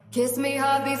Kiss me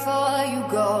hard before you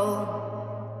go.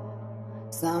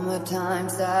 Summertime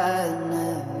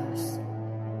sadness.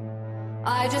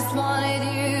 I just wanted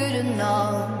you to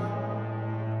know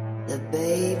that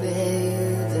baby,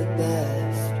 you're the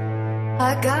best.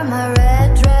 I got my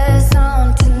red dress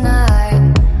on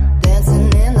tonight, dancing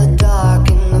in the dark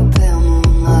in the pale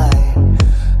moonlight.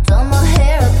 Done my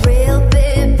hair up real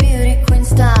big, beauty queen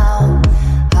style.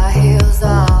 High heels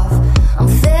off, I'm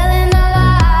feeling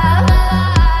alive.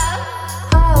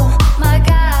 Oh my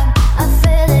God, I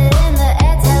feel it in the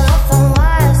air. Telephone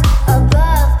wires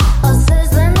above, all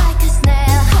sizzling like a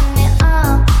snare. Honey,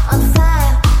 I'm on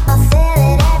fire, I feel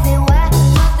it everywhere.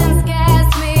 Nothing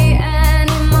scares me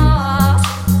anymore.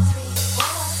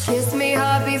 Kiss me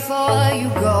hard before you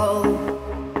go.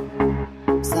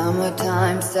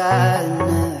 Summertime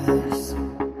sadness.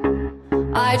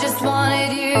 I just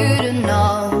wanted you to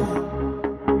know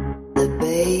that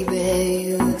baby,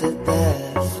 you're the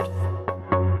best.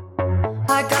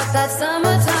 I got that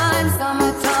summertime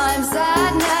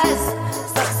sadness.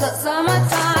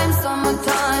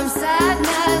 Summertime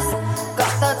sadness.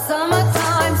 Got that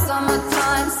summertime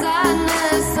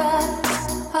sadness. Oh,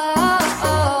 oh,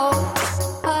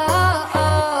 oh,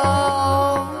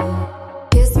 oh.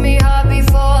 Kiss me hard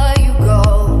before you go.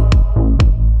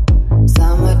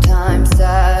 Summertime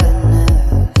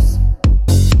sadness.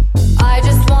 I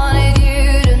just wanted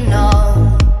you to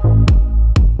know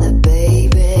that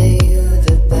baby, you're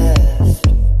the best.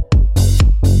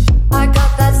 I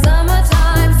got that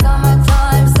summertime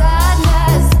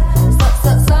sadness.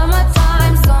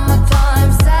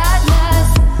 Summertime sadness.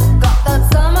 Got that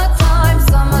summertime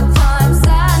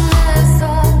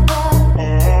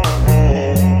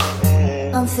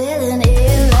sadness. I'm feeling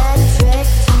electric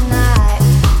tonight.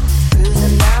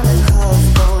 Cruising down the coast,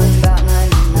 going about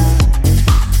 99.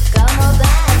 Got my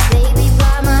back, baby,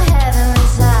 by my heavenly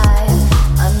side.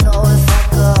 I know if I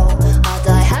go, I'll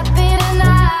die happy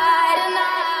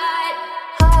tonight.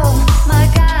 Oh my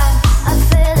God, I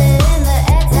feel it in the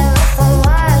air. Telephone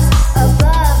wires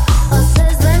above, all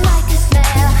sizzling like a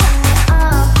snare. Honey,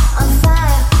 I'm on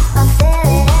fire, I feel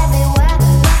it everywhere.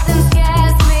 Nothing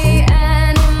scares me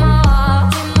anymore.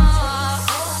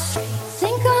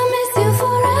 Think I'll miss you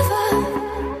forever,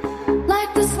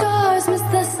 like the stars miss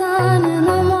the sun in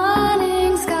the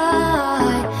morning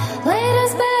sky.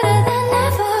 Later's better than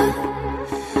never.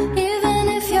 Even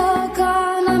if you're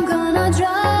gone, I'm gonna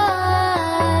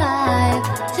drive.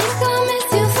 Think I'll miss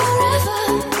you forever,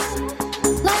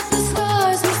 like the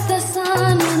stars miss the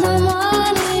sun in the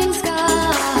morning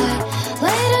sky.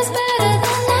 Later's better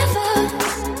than never.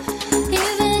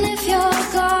 Even if you're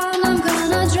gone, I'm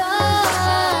gonna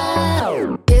drive.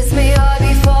 Kiss me hard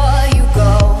before you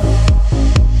go.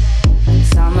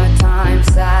 Summertime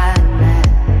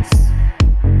sadness.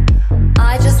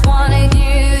 I just wanted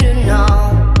you to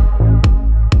know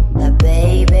that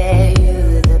baby,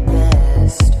 you're the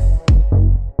best.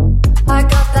 I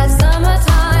got that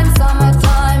summertime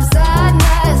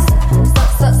sadness.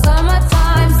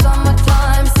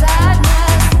 Summertime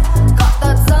sadness. Got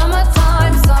that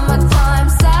summertime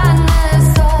sadness.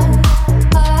 Oh,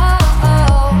 oh,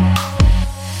 oh.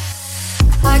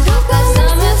 I got that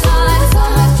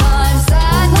summertime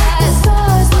sadness.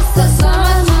 The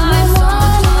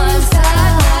summertime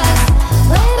sadness.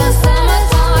 Later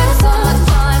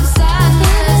summertime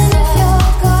sadness. If you're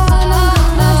gone,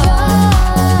 I'm gonna drive.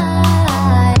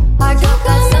 I got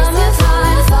that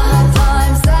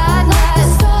summertime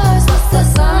sadness. The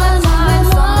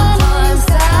summertime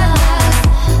sadness.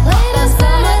 Later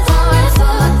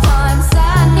summertime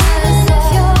sadness. If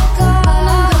you're gone, I'm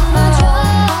gonna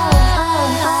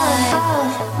drive. Oh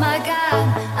my God,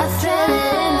 I feel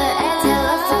it in the air.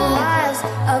 Telephone wires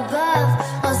above,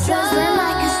 all sizzling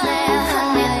like a snare.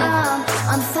 Honey, I'm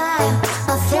on fire, I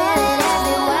feel it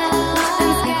everywhere.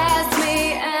 Nothing scares me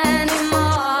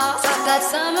anymore. Got that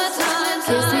summertime.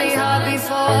 Kiss me hard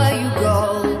before you go.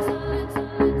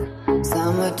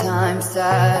 Summertime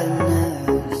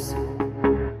sadness.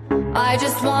 I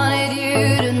just wanted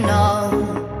you to know